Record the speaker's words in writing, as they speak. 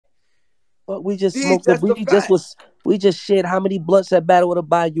But we just These smoked the. that's the fact. We just shared how many blunts at Battle of the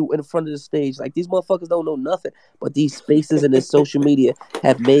Bayou in front of the stage. Like these motherfuckers don't know nothing. But these spaces and this social media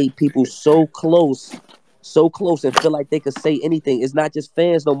have made people so close, and feel like they could say anything. It's not just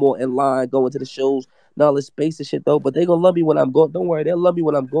fans no more in line going to the shows and all this space and shit though. But they gonna love me when I'm going. Don't worry, they'll love me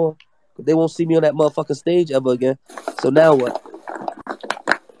when I'm going. But they won't see me on that motherfucking stage ever again. So now what?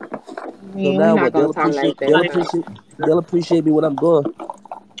 So We're now not what? gonna talk like that. They'll appreciate me when I'm gone.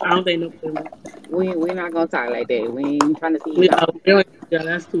 I don't think nobody. We're not gonna talk like that. We ain't trying to see you Yeah, gone. yeah,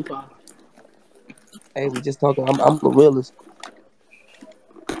 that's too far. Hey, we just talking. I'm the realist.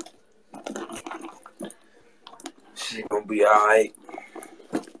 Shit gonna be all right.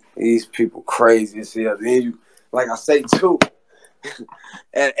 These people crazy as hell. Then you, like I say too,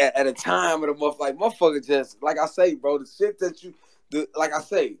 at a time of the month, like motherfucker, just like I say, bro, the shit that you, like I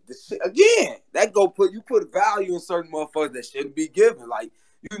say, the shit again. That you put value in certain motherfuckers that shouldn't be given. Like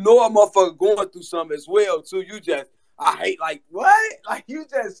you know a motherfucker going through something as well too. You just, I hate like what? Like you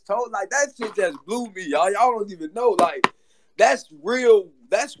just told like that shit just blew me, y'all. Y'all don't even know like. That's real.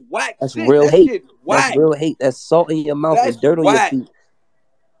 That's whack. That's shit. real That hate. shit whack. That's real hate. That's salt in your mouth That's and dirt on your whack. feet.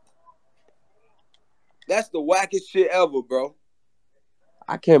 That's the wackest shit ever, bro.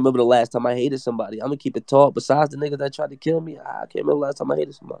 I can't remember the last time I hated somebody. I'm gonna keep it tall. Besides the niggas that tried to kill me, I can't remember the last time I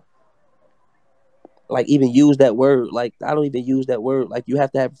hated somebody. Like even use that word. Like I don't even use that word. Like you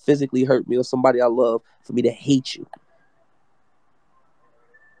have to have physically hurt me or somebody I love for me to hate you.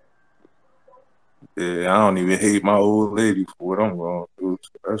 Yeah, I don't even hate my old lady for what I'm going through.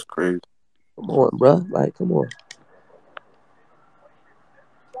 That's crazy. Come on, bro. Like, come on.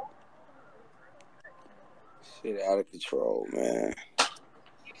 Shit out of control, man.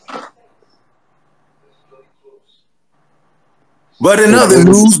 But in other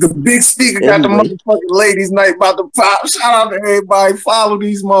news, the big speaker got the motherfucking ladies' night about to pop. Shout out to everybody. Follow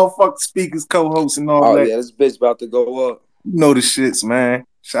these motherfucking speakers, co-hosts, and all that. Oh yeah, this bitch about to go up. You know the shits, man.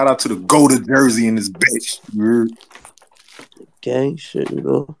 Shout out to the Go to Jersey in this bitch. Gang shit, you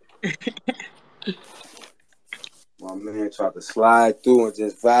know. My man tried to slide through and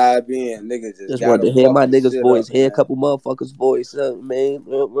just vibe in. Nigga just wanted to hear my nigga's voice, up, hear a couple motherfuckers' voice, man,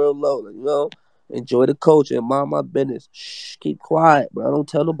 real low, you know. Enjoy the culture and mind my business. Shh, keep quiet, bro. Don't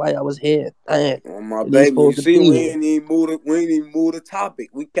tell nobody I was here. Dang. Oh my baby, you see, we ain't even move the topic.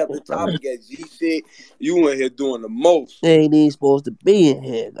 We kept the topic at G shit. You in here doing the most. They ain't even supposed to be in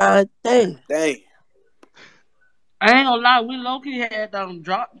here. God damn. Damn. I ain't gonna lie, we low-key had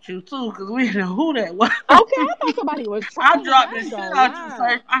dropped you too, because we didn't know who that was. Okay, I thought somebody was trying. I dropped the shit out you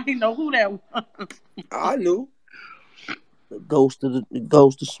first. I didn't know who that was. I knew. The ghost of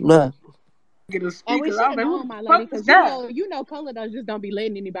Smack. Get a speaker. And we should have known, my lady, because you know, color does just don't be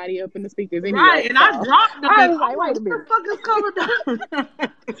letting anybody up in the speakers anyway. Right, and so. I dropped them. I was like, wait a minute. What the fuck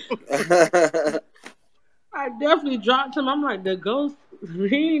is color? I definitely dropped him. I'm like, the ghost,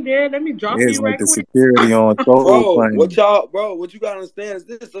 he ain't there. Let me drop you like right the quick. security on what you gotta understand is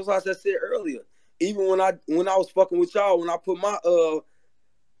this. That's what I said earlier. Even when I was fucking with y'all, when I put my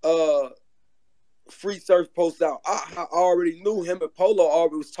free surf post out, I already knew him and Polo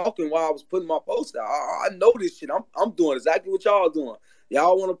already was talking while I was putting my post out. I know this shit. I'm doing exactly what y'all doing.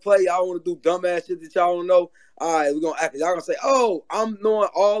 Y'all want to play? Y'all want to do dumbass shit that y'all don't know? All right, we're gonna act. Y'all gonna say, "Oh, I'm knowing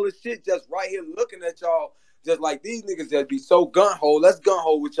all this shit just right here, looking at y'all." Just like these niggas that be so gun ho. Let's gun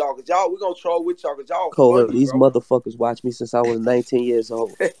ho with y'all, cause y'all we gonna troll with y'all, cause y'all Cole, funny, these bro. motherfuckers watch me since I was 19 years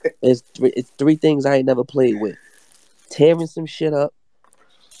old. It's three things I ain't never played with: tearing some shit up,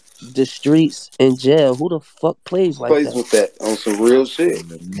 the streets, and jail. Who the fuck plays like that? With that on some real shit.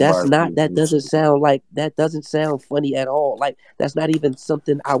 That doesn't sound funny at all. Like that's not even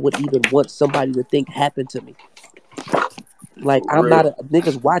something I would even want somebody to think happened to me. Like I'm not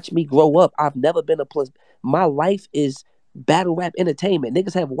niggas watch me grow up. I've never been my life is battle rap entertainment.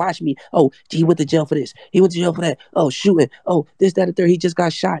 Niggas have watched me. Oh, he went to jail for this. He went to jail for that. Oh, shooting. Oh, this, that, and third. He just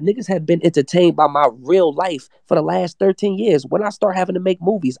got shot. Niggas have been entertained by my real life for the last 13 years. When I start having to make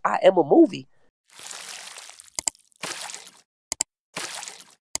movies, I am a movie.